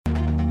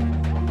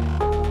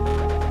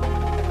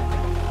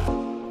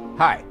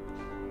Hi,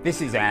 this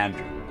is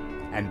Andrew,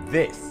 and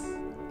this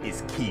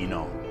is Keen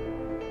On,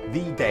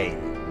 the daily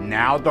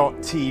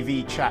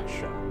now.tv chat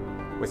show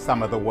with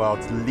some of the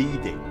world's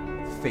leading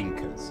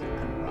thinkers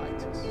and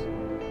writers.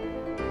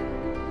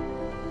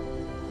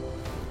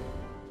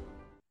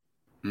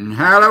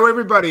 Hello,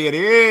 everybody. It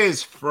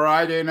is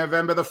Friday,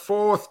 November the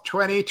 4th,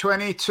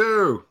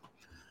 2022.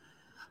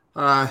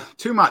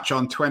 Too much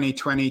on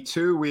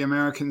 2022. We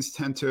Americans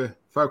tend to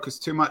focus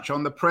too much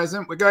on the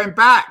present. We're going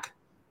back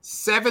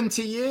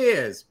 70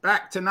 years,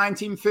 back to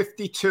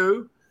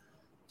 1952,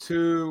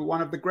 to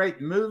one of the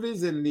great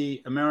movies in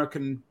the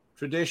American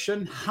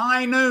tradition,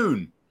 High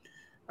Noon,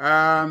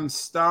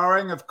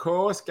 starring, of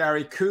course,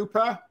 Gary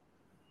Cooper,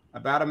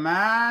 about a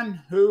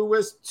man who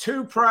was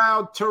too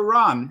proud to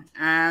run.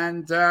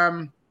 And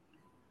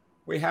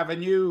we have a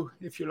new,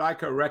 if you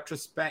like, a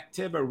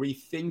retrospective, a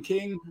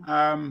rethinking,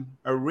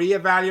 a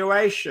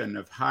reevaluation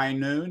of High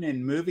Noon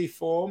in movie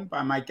form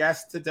by my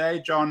guest today,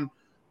 John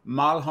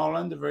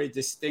Mulholland, a very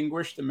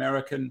distinguished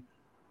American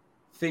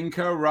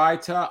thinker,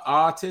 writer,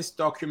 artist,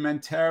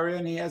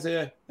 documentarian. He has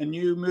a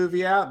new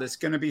movie out that's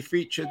going to be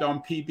featured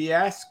on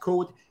PBS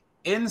called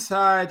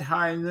Inside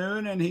High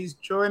Noon, and he's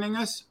joining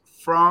us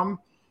from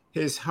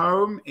his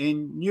home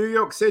in New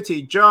York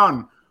City.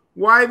 John,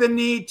 why the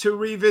need to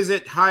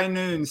revisit High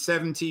Noon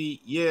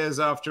 70 years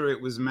after it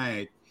was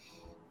made?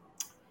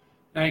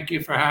 Thank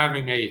you for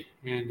having me,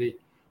 Andy.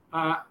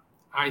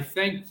 I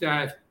think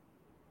that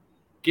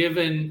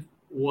given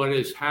what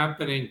is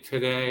happening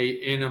today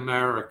in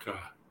America,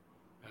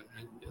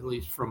 at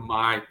least from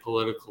my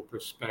political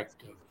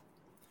perspective,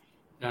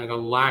 that a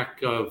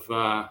lack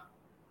of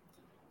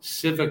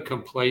civic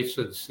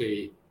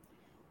complacency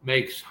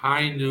makes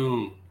High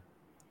Noon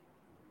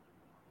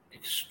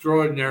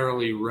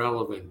extraordinarily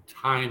relevant,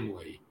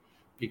 timely,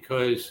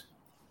 because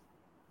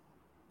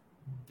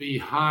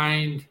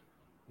behind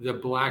the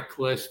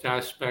blacklist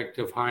aspect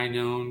of High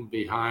Noon,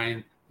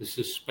 behind the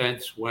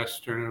suspense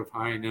Western of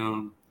High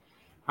Noon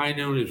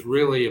is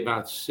really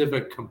about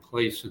civic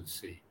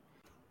complacency.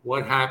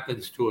 What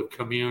happens to a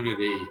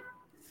community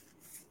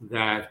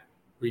that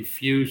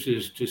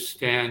refuses to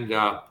stand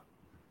up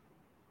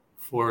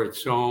for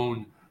its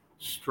own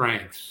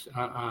strengths?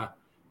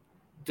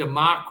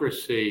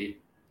 Democracy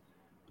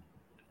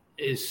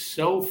is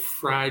so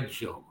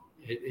fragile.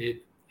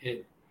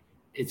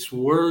 It's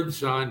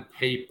words on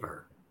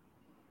paper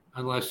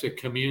unless a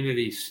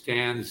community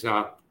stands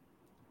up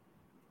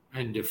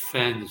and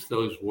defends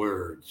those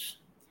words.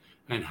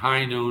 And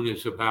High Noon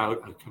is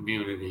about a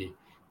community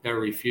that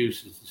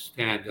refuses to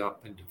stand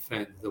up and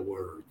defend the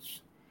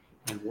words.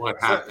 And what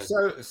happens?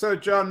 So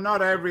John,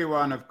 not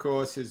everyone, of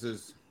course, is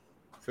as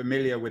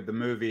familiar with the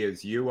movie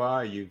as you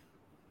are. You've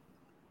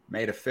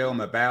made a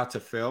film about a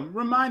film.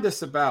 Remind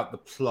us about the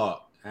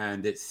plot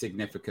and its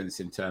significance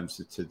in terms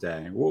of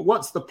today. Well,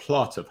 what's the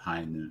plot of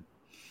High Noon?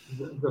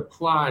 The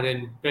plot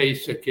in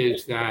basic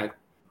is that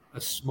a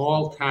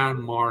small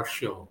town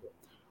marshal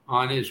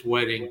on his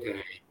wedding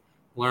day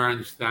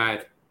learns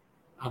that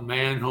a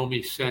man whom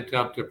he sent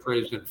up to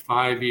prison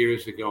 5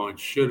 years ago and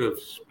should have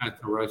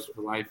spent the rest of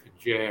his life in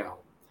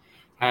jail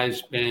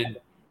has been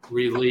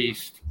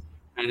released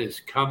and is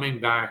coming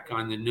back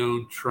on the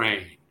noon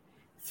train.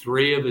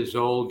 3 of his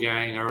old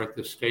gang are at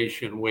the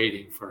station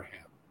waiting for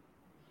him.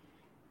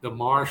 The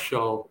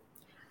marshal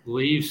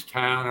leaves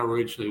town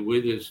originally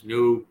with his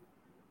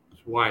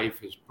wife,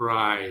 his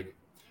bride,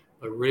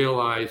 but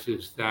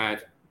realizes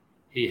that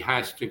he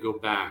has to go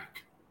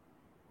back,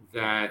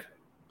 that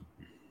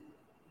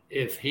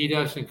if he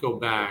doesn't go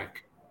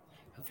back,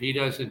 if he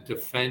doesn't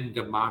defend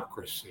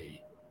democracy,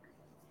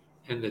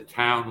 then the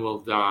town will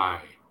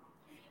die.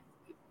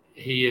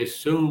 He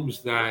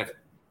assumes that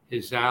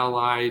his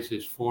allies,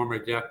 his former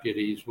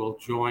deputies, will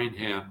join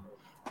him,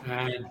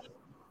 and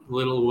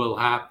little will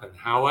happen.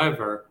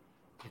 However,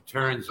 it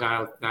turns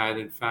out that,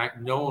 in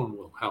fact, no one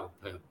will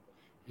help him.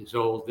 His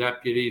old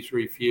deputies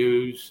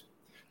refuse.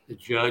 The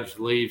judge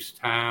leaves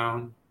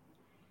town.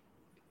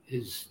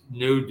 His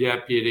new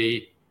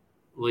deputy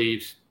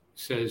leaves,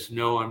 says,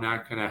 no, I'm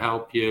not going to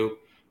help you.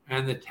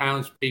 And the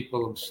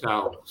townspeople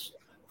themselves,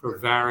 for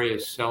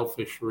various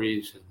selfish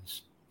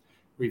reasons,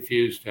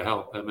 refuse to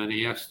help him. And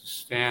he has to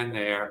stand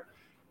there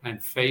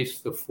and face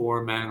the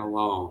 4 men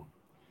alone.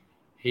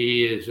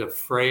 He is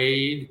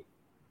afraid.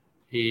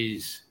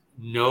 He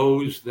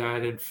knows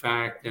that, in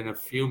fact, in a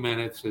few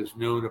minutes as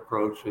noon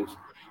approaches,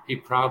 he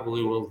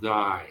probably will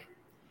die.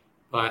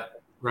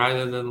 But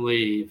rather than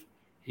leave,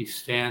 he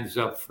stands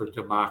up for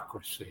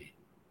democracy.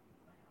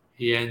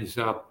 He ends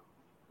up,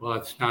 well,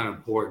 it's not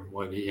important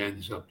what he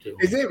ends up doing.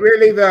 Is it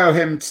really, though,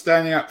 him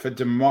standing up for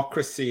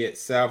democracy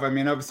itself? I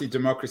mean, obviously,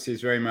 democracy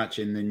is very much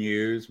in the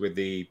news with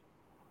the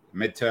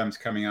midterms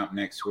coming up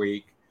next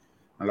week.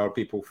 A lot of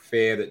people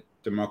fear that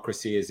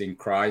democracy is in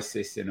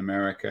crisis in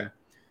America.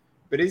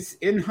 But is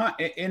in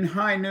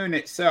High Noon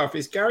itself,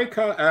 is Gary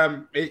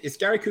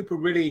Cooper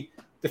really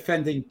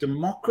defending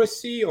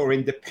democracy or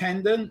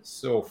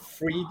independence or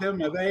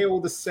freedom? Are they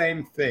all the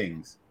same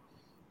things?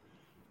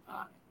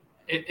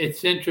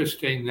 It's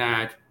interesting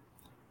that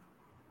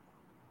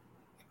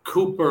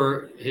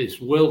Cooper,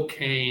 his Will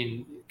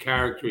Kane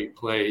character he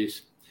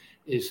plays,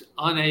 is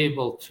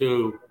unable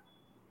to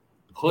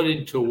put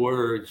into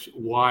words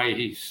why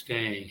he's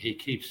staying. He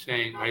keeps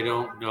saying, I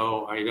don't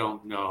know, I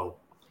don't know.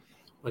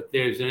 But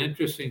there's an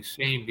interesting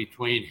scene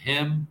between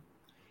him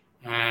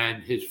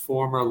and his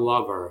former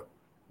lover,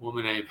 a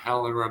woman named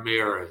Helen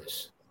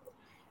Ramirez,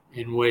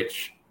 in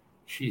which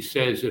she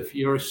says, if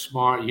you're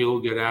smart, you'll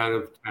get out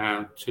of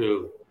town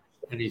too.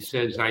 And he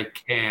says, I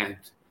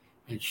can't.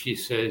 And she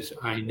says,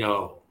 I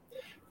know.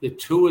 The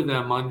two of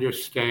them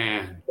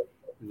understand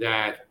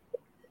that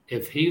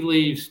if he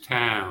leaves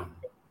town,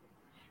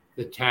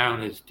 the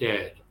town is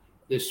dead.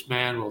 This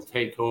man will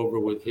take over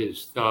with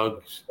his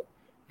thugs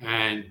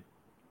and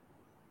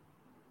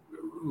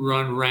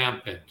run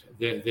rampant.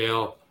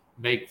 They'll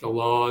make the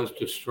laws,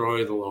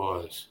 destroy the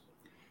laws.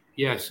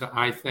 Yes,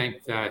 I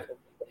think that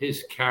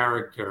his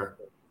character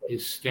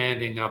is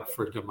standing up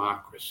for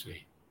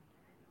democracy.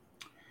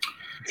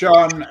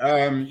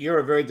 John, you're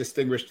a very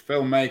distinguished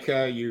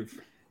filmmaker. You've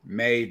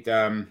made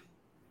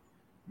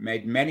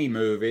many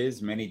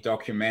movies, many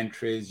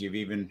documentaries. You've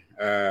even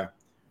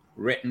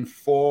written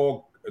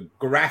 4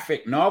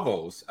 graphic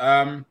novels.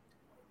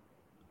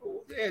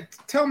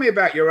 Tell me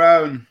about your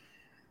own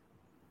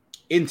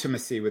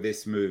intimacy with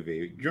this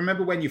movie. Do you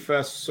remember when you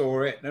first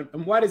saw it?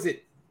 And why does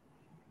it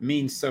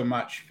mean so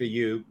much for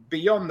you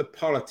beyond the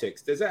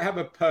politics? Does it have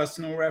a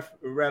personal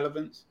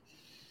relevance?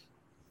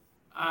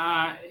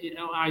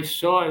 I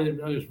saw it,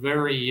 I was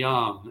very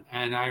young,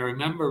 and I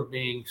remember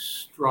being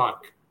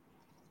struck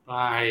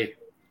by,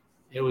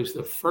 it was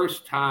the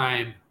first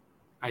time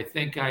I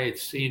think I had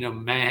seen a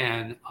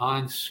man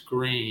on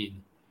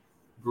screen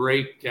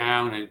break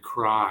down and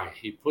cry.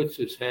 He puts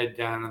his head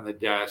down on the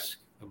desk,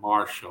 the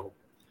marshal,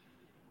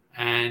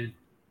 and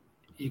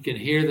you can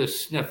hear the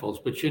sniffles,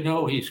 but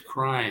he's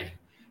crying.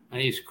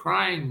 And he's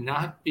crying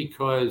not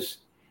because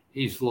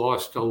he's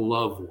lost a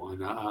loved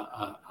one,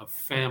 a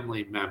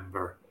family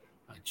member,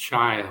 a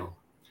child.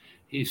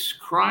 He's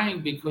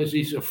crying because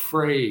he's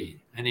afraid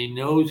and he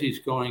knows he's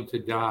going to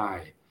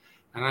die.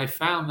 And I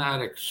found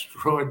that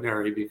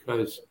extraordinary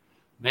because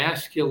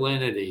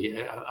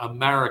masculinity,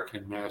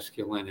 American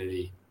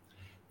masculinity,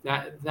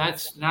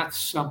 that's not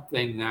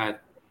something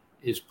that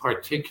is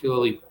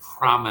particularly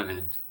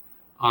prominent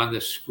on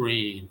the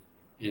screen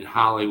in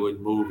Hollywood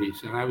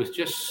movies. And I was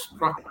just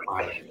struck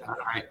by it.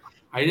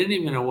 I didn't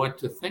even know what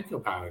to think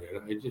about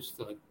it. I just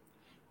thought,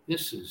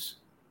 this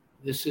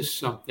is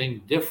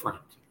something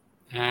different.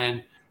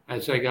 And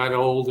as I got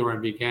older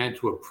and began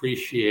to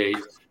appreciate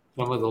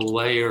some of the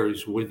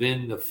layers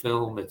within the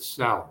film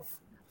itself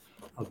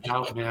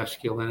about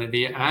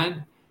masculinity,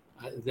 and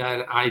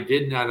that I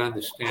did not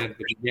understand at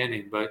the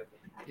beginning, but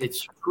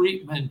its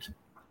treatment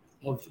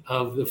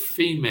of the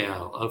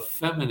female, of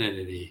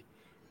femininity,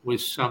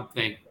 was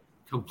something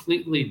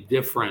completely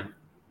different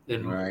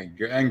than. Right.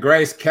 And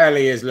Grace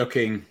Kelly is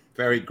looking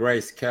very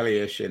Grace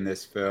Kelly-ish in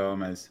this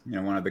film, as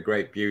one of the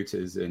great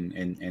beauties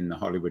in the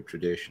Hollywood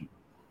tradition.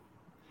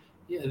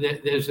 Yeah,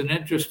 there's an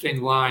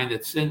interesting line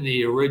that's in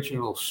the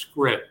original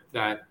script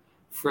that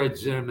Fred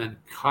Zinnemann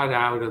cut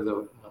out of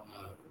the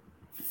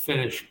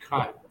finished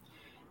cut,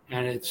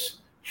 and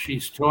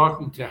she's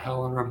talking to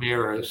Helen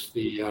Ramirez,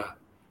 the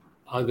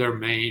other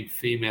main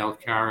female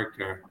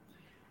character,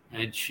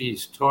 and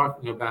she's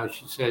talking about,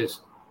 she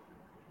says,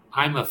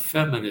 I'm a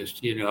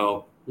feminist,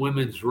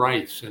 women's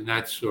rights and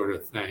that sort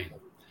of thing.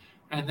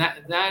 And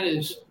that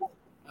is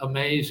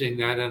amazing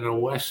that in a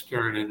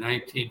Western in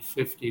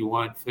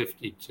 1951,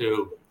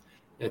 52,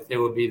 that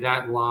there would be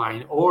that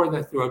line, or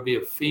that there would be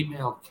a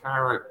female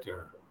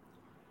character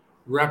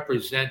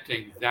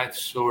representing that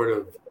sort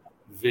of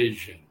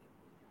vision.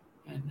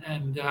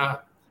 And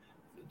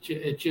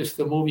it just,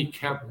 the movie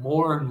kept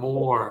more and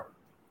more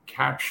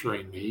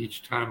capturing me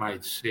each time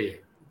I'd see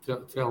it.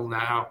 Till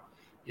now,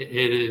 it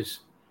is,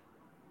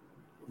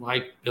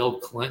 like Bill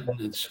Clinton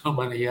and so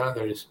many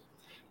others,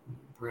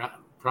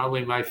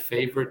 probably my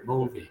favorite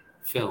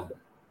film.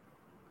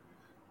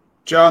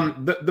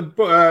 John,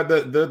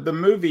 the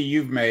movie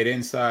you've made,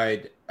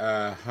 Inside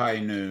High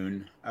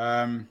Noon,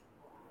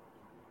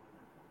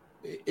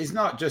 is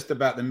not just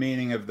about the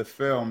meaning of the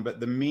film, but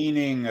the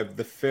meaning of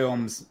the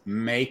film's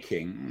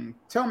making.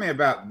 Tell me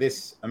about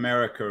this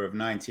America of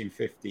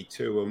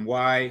 1952 and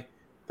why,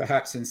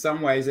 perhaps in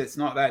some ways, it's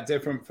not that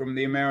different from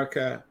the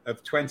America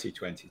of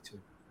 2022.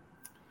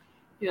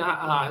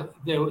 Yeah,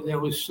 there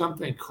was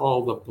something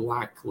called the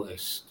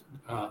blacklist,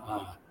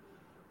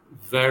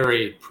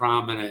 very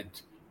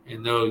prominent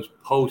in those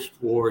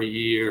post-war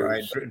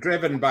years. Right,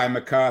 driven by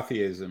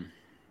McCarthyism.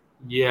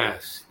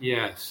 Yes.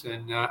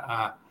 And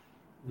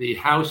the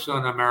House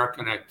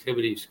Un-American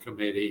Activities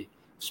Committee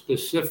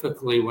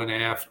specifically went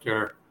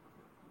after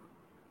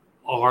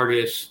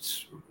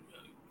artists,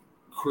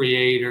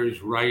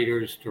 creators,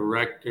 writers,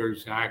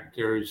 directors,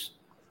 actors,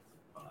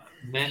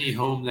 many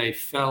whom they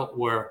felt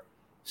were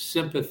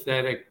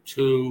sympathetic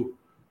to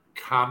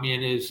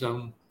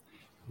communism,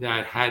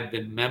 that had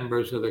been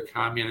members of the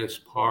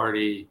Communist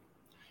Party,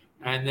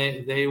 and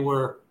they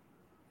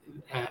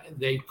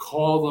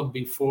called them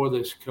before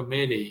this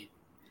committee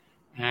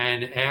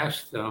and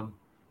asked them,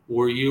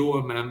 were you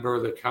a member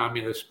of the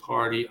Communist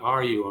Party?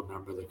 Are you a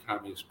member of the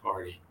Communist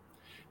Party?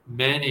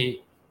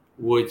 Many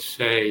would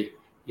say,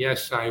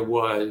 yes, I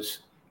was.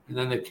 And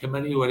then the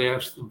committee would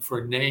ask them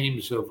for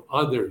names of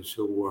others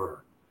who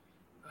were.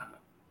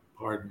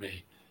 Pardon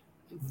me.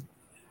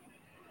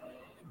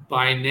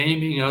 By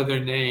naming other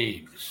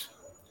names,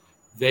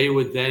 they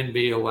would then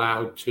be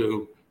allowed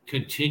to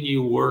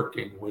continue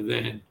working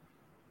within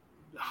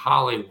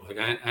Hollywood.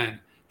 And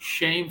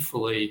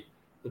shamefully,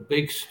 the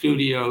big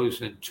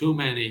studios and too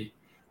many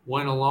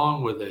went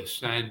along with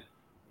this and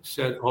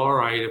said, all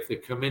right, if the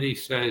committee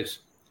says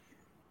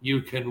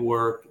you can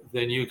work,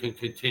 then you can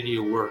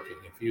continue working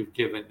if you've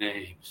given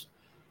names.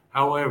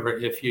 However,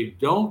 if you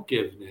don't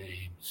give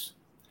names,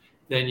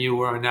 then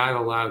you are not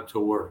allowed to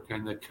work.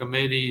 And the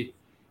committee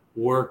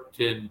worked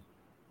in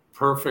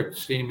perfect,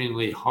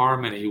 seemingly,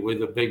 harmony with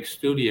the big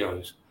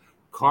studios.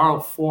 Carl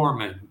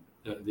Foreman,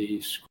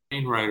 the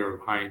screenwriter of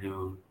High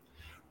Noon,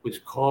 was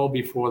called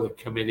before the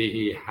committee.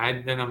 He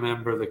had been a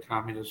member of the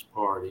Communist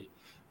Party,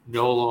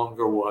 no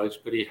longer was,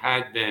 but he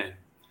had been.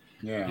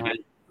 Yeah. And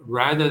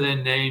rather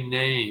than name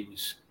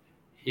names,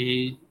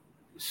 he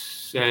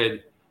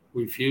said,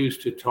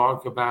 refused to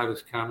talk about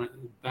his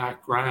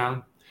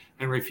background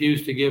and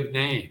refused to give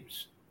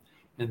names,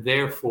 and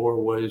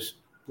therefore was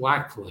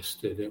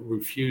blacklisted and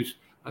refused,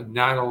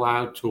 not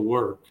allowed to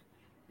work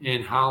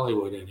in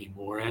Hollywood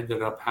anymore,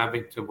 ended up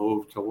having to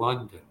move to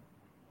London.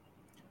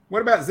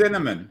 What about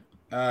Zinnemann,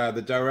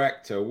 the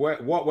director?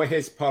 What were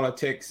his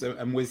politics,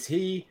 and was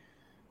he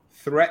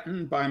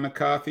threatened by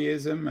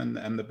McCarthyism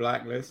and the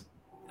blacklist?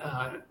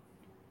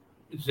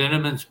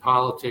 Zinnemann's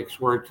politics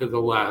were to the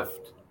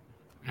left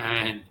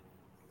and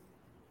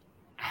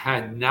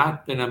had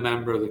not been a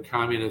member of the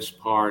Communist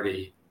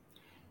Party.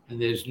 And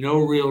there's no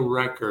real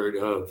record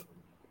of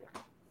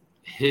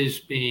his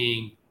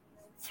being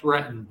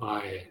threatened by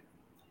it.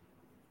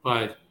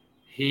 But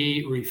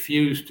he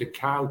refused to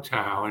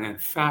kowtow. And in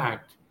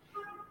fact,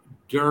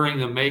 during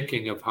the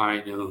making of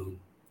High Noon,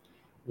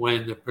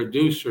 when the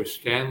producer,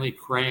 Stanley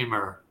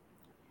Kramer,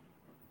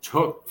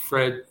 took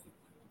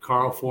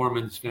Carl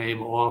Foreman's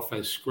name off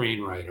as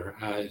screenwriter,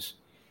 as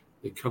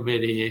the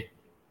committee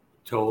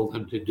told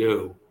him to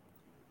do,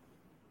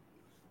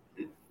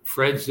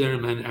 Fred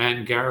Zinnemann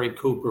and Gary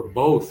Cooper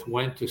both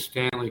went to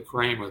Stanley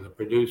Kramer, the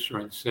producer,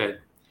 and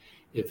said,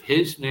 if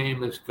his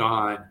name is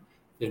gone,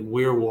 then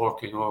we're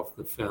walking off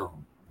the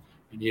film,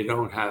 and you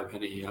don't have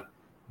any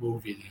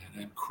movie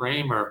then. And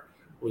Kramer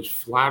was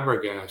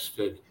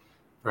flabbergasted,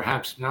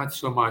 perhaps not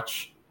so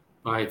much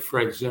by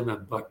Fred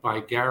Zinnemann, but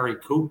by Gary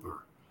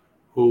Cooper,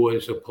 who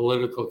was a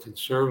political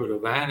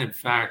conservative and, in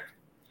fact,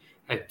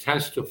 had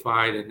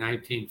testified in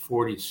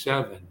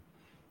 1947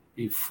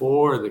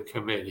 before the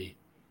committee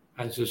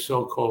as a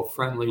so-called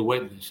friendly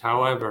witness.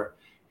 However,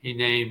 he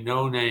named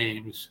no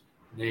names,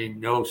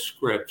 named no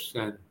scripts,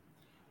 and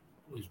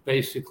was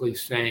basically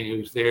saying he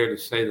was there to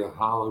say that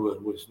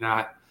Hollywood was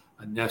not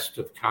a nest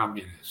of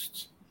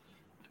communists.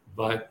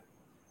 But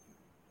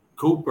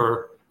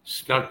Cooper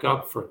stuck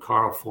up for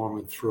Carl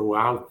Foreman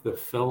throughout the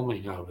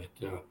filming of it,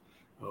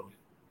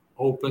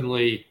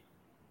 openly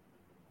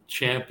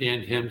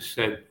championed him,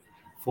 said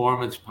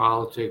Foreman's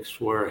politics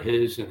were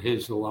his and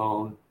his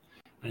alone,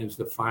 and he was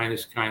the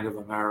finest kind of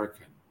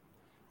American.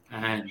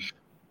 And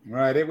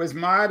right, it was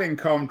mired in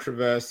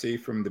controversy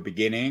from the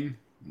beginning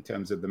in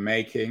terms of the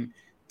making.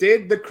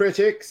 Did the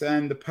critics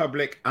and the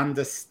public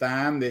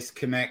understand this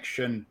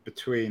connection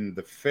between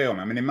the film?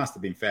 I mean, it must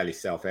have been fairly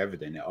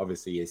self-evident, it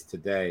obviously is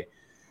today,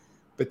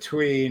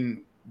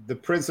 between the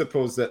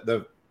principles that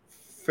the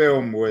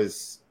film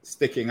was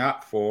sticking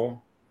up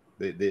for,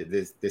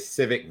 this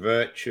civic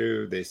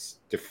virtue, this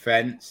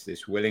defense,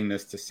 this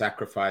willingness to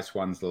sacrifice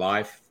one's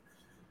life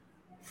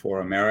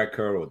for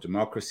America or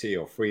democracy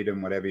or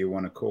freedom, whatever you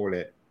want to call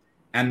it,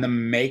 and the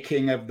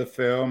making of the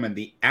film and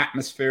the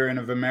atmosphere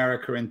of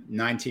America in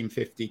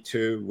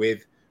 1952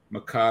 with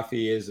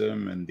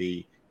McCarthyism and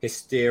the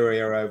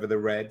hysteria over the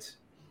Reds?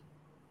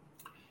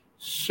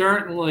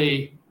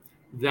 Certainly,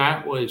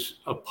 that was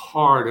a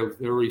part of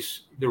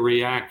the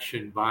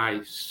reaction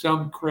by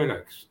some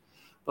critics,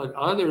 but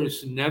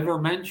others never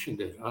mentioned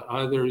it.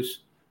 Others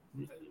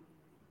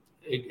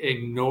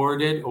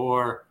ignored it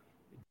or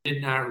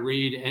did not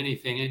read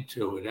anything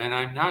into it. And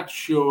I'm not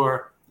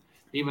sure,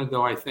 even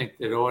though I think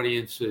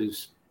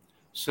that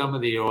some of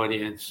the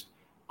audience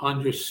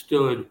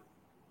understood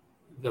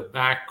the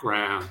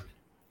background,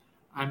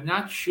 I'm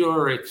not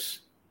sure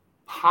its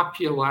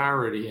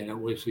popularity, and it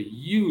was a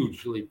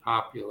hugely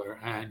popular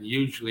and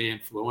hugely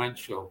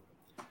influential,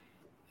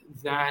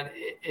 that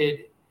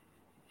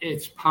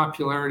its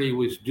popularity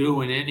was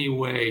due in any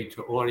way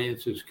to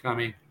audiences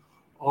coming,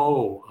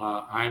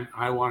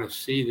 I want to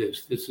see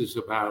this. This is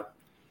about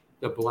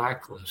the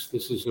blacklist.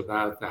 This is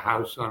about the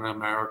House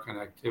Un-American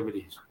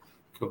Activities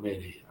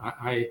Committee.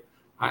 I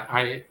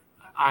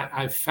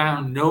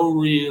found no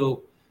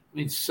real,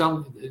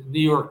 some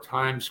New York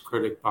Times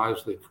critic,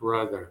 Bosley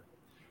Carruthers,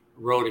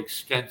 wrote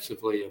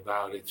extensively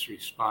about its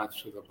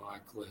response to the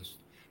blacklist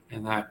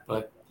and that,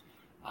 but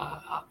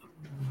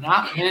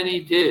Not many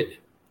did.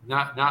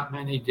 Not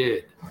many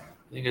did. I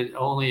think it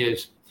only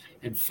is.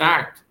 In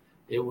fact,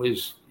 it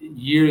was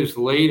years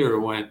later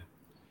when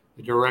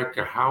the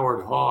director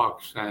Howard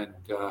Hawks and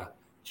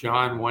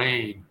John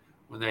Wayne,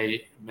 when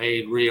they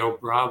made Rio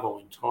Bravo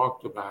and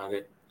talked about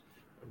it,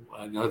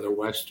 another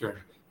Western,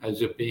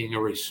 as it being a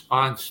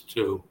response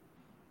to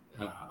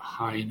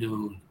High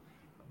Noon.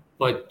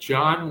 But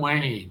John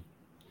Wayne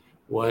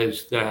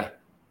was the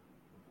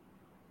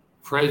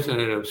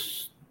president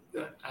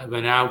of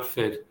an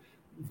outfit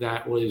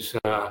that was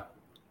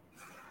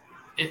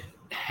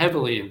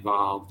heavily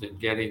involved in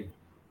getting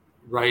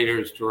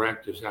writers,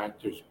 directors,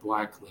 actors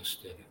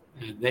blacklisted.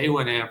 And they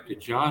went after,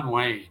 John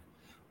Wayne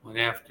went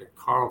after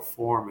Carl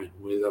Foreman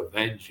with a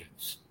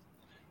vengeance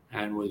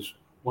and was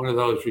one of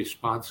those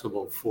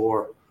responsible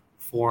for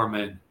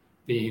Foreman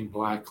being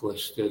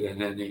blacklisted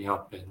and ending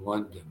up in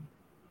London.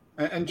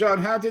 And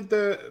John, how did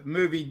the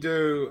movie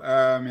do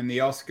in the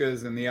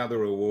Oscars and the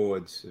other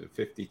awards,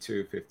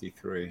 52,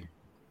 53?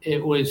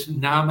 It was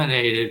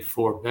nominated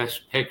for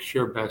Best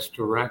Picture, Best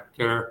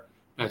Director,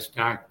 Best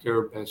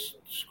Actor, Best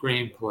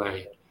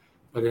Screenplay,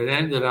 but it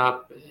ended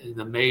up in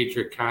the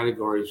major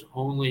categories,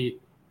 only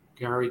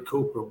Gary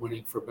Cooper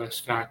winning for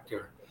Best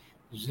Actor.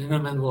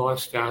 Zinnemann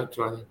lost out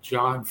to, I think,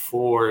 John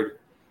Ford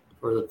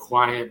for The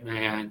Quiet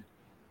Man.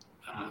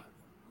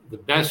 The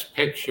Best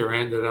Picture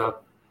ended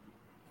up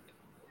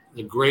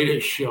The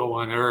Greatest Show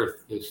on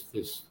Earth,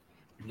 this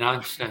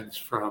nonsense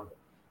from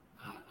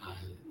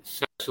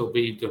Cecil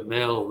B.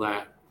 DeMille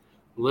that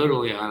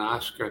literally on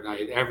Oscar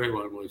night,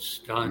 everyone was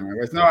stunned.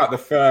 It's not the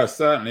first,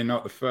 certainly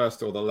not the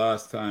first or the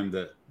last time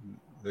that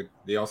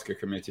the Oscar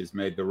committee has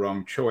made the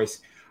wrong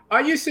choice.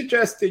 Are you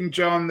suggesting,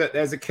 John, that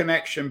there's a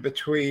connection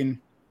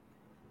between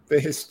the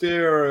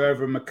hysteria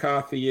over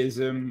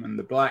McCarthyism and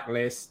the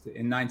blacklist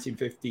in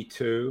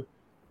 1952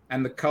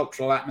 and the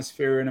cultural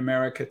atmosphere in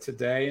America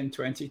today in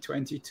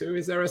 2022?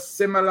 Is there a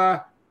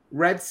similar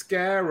Red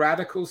Scare,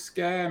 radical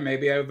scare,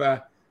 maybe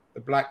over the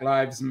Black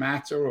Lives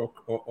Matter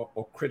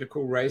or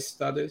critical race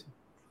studies?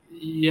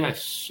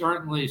 Yes,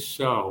 certainly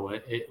so.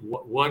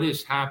 What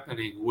is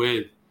happening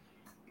with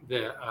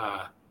the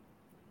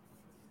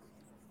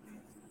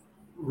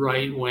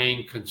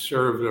right-wing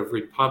conservative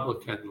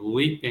Republican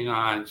leaping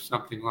on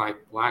something like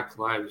Black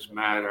Lives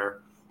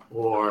Matter,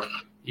 or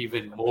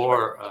even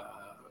more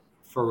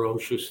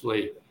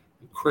ferociously,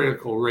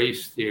 critical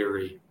race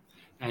theory,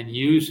 and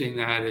using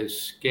that as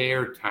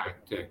scare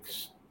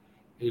tactics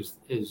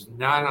is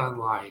not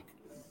unlike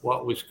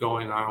what was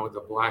going on with the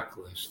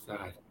blacklist,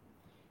 that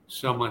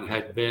someone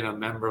had been a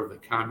member of the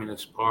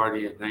Communist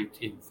Party in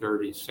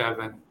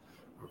 1937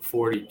 or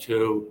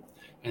 42,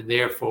 and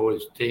therefore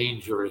was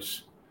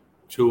dangerous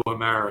to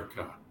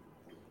America.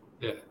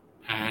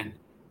 And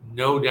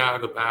no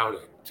doubt about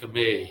it, to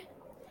me,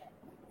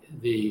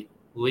 the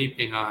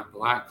leaping on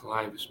Black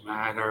Lives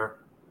Matter,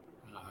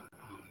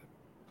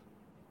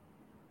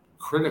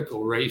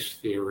 critical race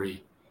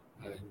theory,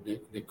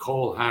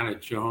 Nicole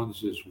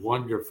Hannah-Jones's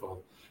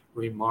wonderful,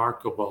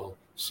 remarkable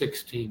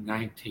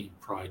 1619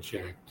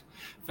 project.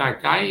 In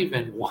fact, I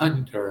even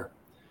wonder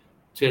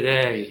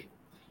today,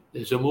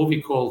 there's a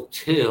movie called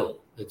Till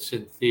that's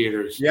in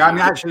theaters. Yeah, I'm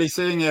actually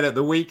seeing it at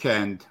the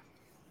weekend.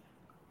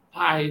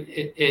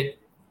 It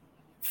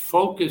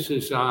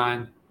focuses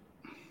on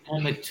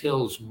Emmett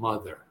Till's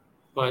mother,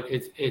 but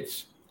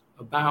it's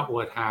about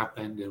what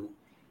happened.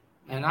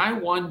 And I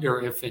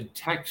wonder if in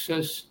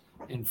Texas,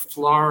 in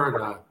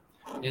Florida,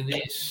 in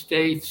these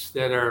states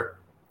that are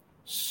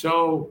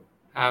so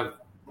have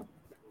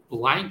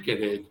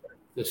blanketed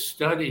the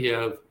study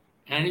of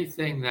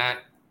anything that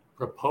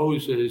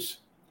proposes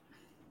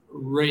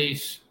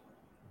race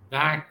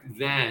back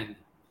then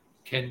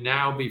can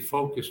now be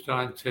focused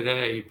on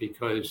today,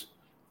 because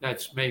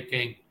that's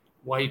making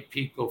white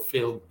people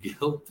feel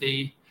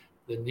guilty,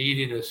 the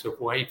neediness of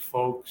white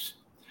folks.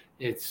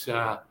 It's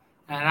and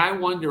I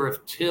wonder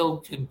if Till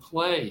can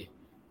play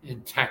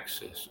in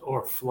Texas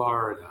or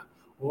Florida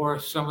or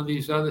some of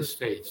these other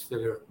states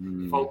that are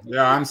focused.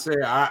 Yeah, I'm saying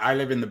I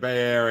live in the Bay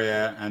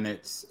Area, and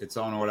it's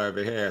on all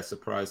over here.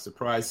 Surprise,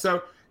 surprise.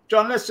 So,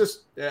 John, let's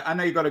just. I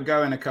know you've got to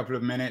go in a couple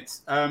of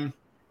minutes.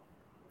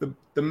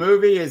 The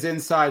movie is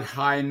Inside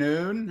High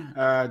Noon,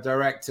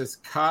 director's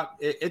cut.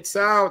 It's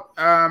out.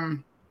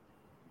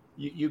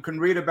 You can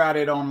read about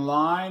it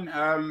online.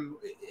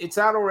 It's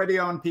out already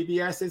on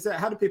PBS. Is it?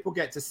 How do people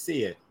get to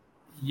see it?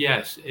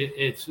 Yes,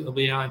 it'll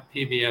be on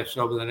PBS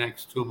over the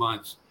next 2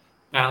 months,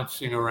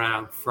 bouncing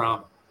around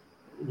from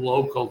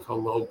local to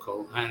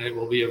local, and it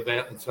will be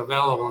it's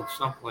available in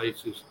some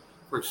places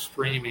for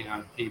streaming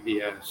on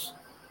PBS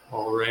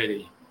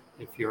already,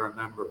 if you're a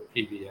member of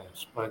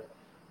PBS. But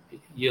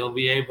you'll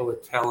be able to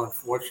tell,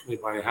 unfortunately,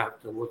 by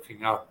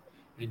looking up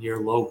in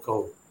your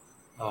local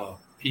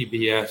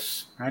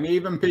PBS. And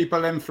even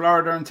people in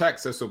Florida and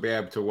Texas will be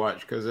able to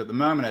watch, because at the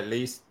moment, at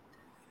least,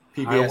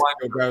 PBS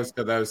still goes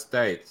to those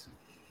states.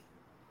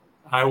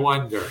 I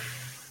wonder.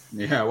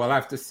 Yeah, we'll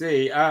have to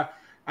see.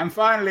 And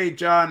finally,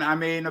 John, I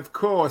mean, of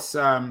course,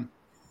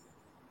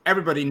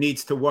 everybody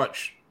needs to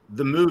watch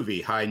the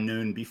movie High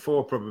Noon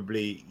before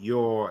probably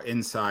your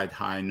Inside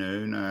High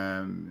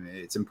Noon.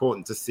 It's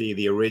important to see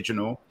the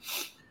original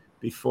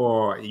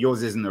before.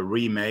 Yours isn't a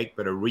remake,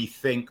 but a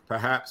rethink,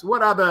 perhaps.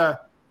 What other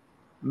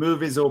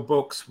movies or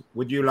books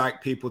would you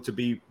like people to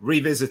be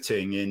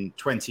revisiting in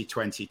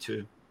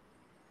 2022?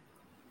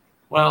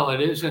 Well,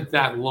 it isn't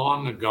that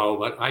long ago,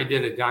 but I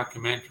did a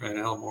documentary on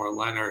Elmore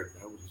Leonard.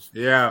 That was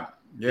Yeah.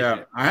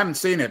 I haven't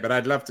seen it, but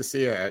I'd love to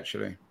see it,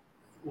 actually.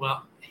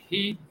 Well,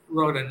 he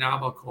wrote a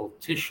novel called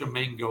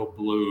Tishomingo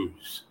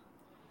Blues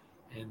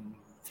in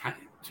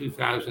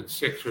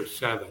 2006 or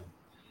 7.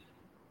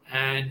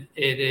 And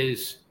it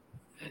is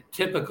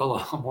typical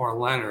Elmore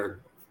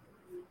Leonard,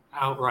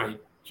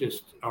 outright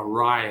just a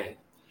riot.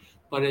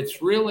 But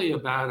it's really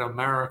about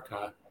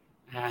America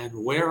and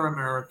where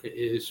America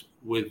is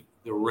with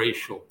the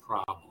racial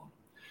problem.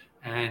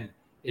 And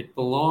it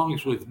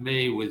belongs with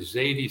me with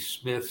Zadie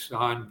Smith's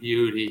On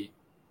Beauty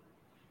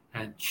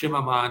and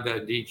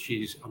Chimamanda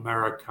Adichie's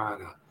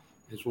Americana.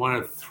 Is one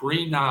of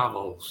 3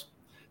 novels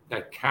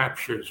that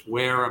captures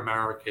where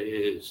America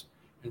is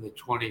in the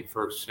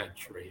 21st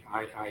century.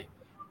 I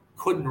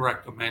couldn't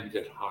recommend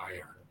it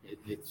higher.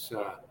 It's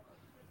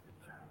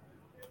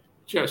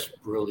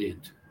just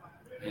brilliant.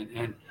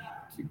 And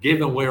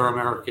given where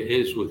America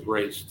is with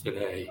race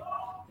today,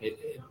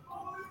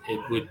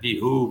 it would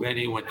behoove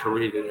anyone to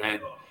read it, and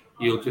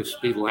you'll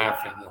just be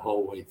laughing the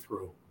whole way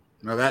through.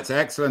 Well, that's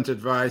excellent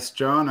advice,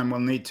 John, and we'll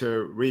need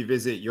to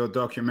revisit your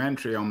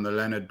documentary on the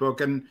Leonard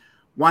book. And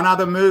one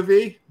other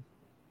movie,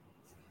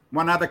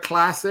 one other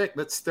classic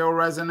that still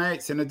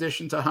resonates in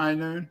addition to High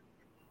Noon?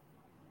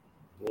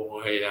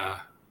 Boy,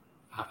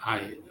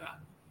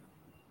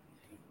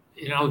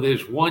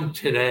 there's one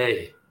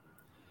today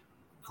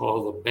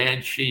called The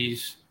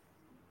Banshees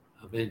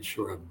of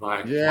Inisherin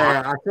by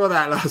I saw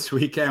that last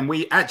weekend.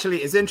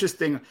 It's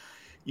interesting.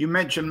 You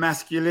mentioned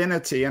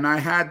masculinity, and I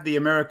had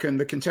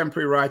the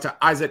contemporary writer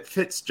Isaac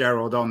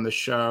Fitzgerald on the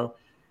show,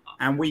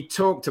 and we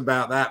talked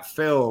about that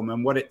film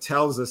and what it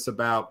tells us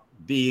about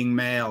being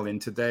male in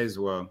today's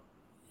world.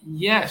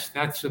 Yes,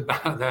 that's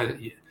about that.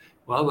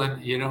 Well,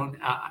 then,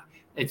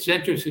 it's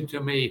interesting to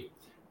me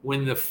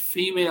when the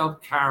female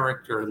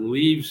character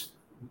leaves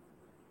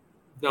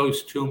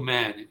those 2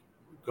 men,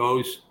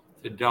 goes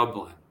to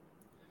Dublin,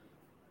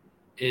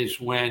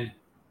 is when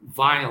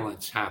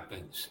violence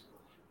happens.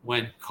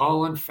 When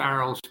Colin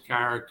Farrell's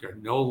character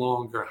no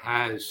longer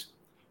has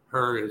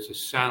her as a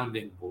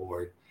sounding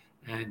board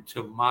and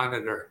to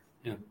monitor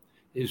him,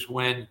 is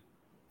when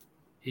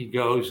he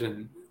goes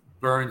and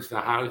burns the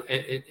house.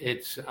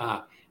 It's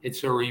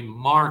a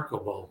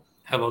remarkable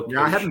evocation.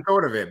 Yeah, I hadn't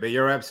thought of it, but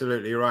you're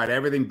absolutely right.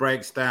 Everything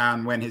breaks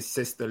down when his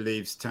sister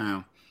leaves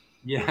town.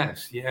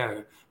 Yes,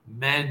 yeah.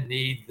 Men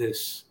need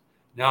this.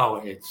 No,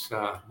 it's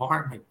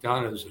Martin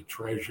McDonagh's a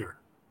treasure.